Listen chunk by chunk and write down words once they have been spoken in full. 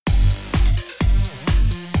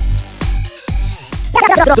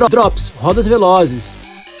Drops, rodas velozes.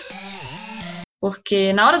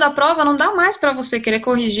 Porque na hora da prova não dá mais para você querer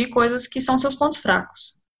corrigir coisas que são seus pontos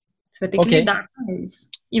fracos. Você vai ter que lidar com eles.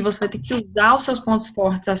 E você vai ter que usar os seus pontos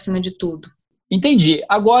fortes acima de tudo. Entendi.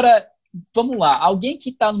 Agora, vamos lá. Alguém que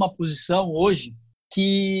está numa posição hoje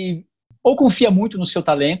que ou confia muito no seu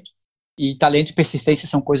talento, e talento e persistência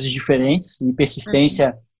são coisas diferentes, e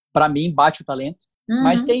persistência, para mim, bate o talento,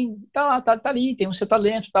 mas tá ali, tem o seu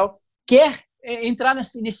talento e tal. Quer entrar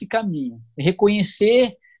nesse caminho,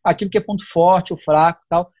 reconhecer aquilo que é ponto forte ou fraco e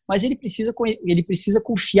tal, mas ele precisa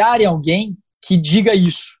confiar em alguém que diga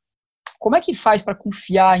isso. Como é que faz para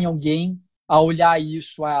confiar em alguém, a olhar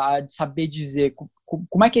isso, a saber dizer?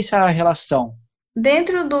 Como é que é essa relação?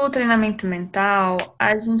 Dentro do treinamento mental,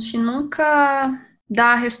 a gente nunca dá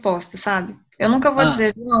a resposta, sabe? Eu nunca vou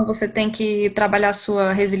dizer, não, você tem que trabalhar a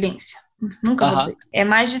sua resiliência. Nunca vou dizer. É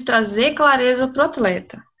mais de trazer clareza para o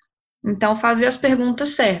atleta. Então, fazer as perguntas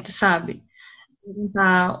certas, sabe?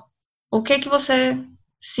 Perguntar o que você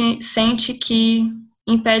sente que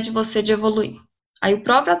impede você de evoluir. Aí o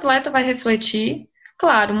próprio atleta vai refletir.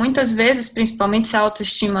 Claro, muitas vezes, principalmente se a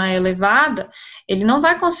autoestima é elevada, ele não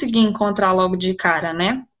vai conseguir encontrar logo de cara,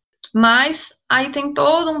 né? Mas aí tem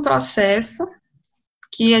todo um processo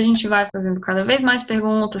que a gente vai fazendo cada vez mais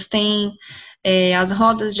perguntas, tem as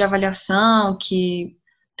rodas de avaliação, que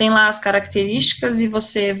tem lá as características e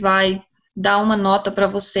você vai dar uma nota para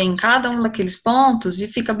você em cada um daqueles pontos e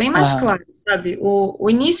fica bem mais claro, sabe? O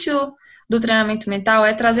início do treinamento mental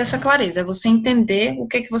é trazer essa clareza, é você entender o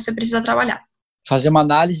que você precisa trabalhar. Fazer uma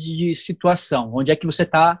análise de situação. Onde é que você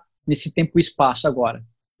está nesse tempo e espaço agora?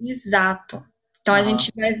 Exato. Então, a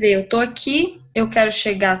gente vai ver, eu estou aqui, eu quero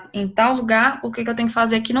chegar em tal lugar, o que eu tenho que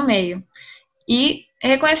fazer aqui no meio? E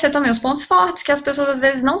reconhecer também os pontos fortes, que as pessoas às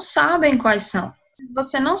vezes não sabem quais são.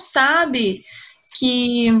 Você não sabe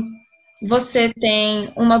que você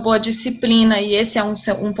tem uma boa disciplina e esse é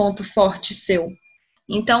um ponto forte seu.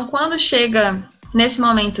 Então, quando chega nesse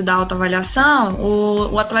momento da autoavaliação,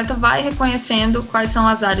 o atleta vai reconhecendo quais são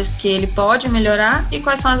as áreas que ele pode melhorar e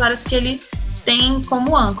quais são as áreas que ele tem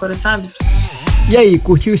como âncora, sabe? E aí,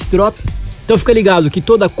 curtiu esse drop? Então fica ligado que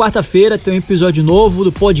toda quarta-feira tem um episódio novo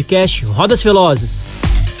do podcast Rodas Velozes.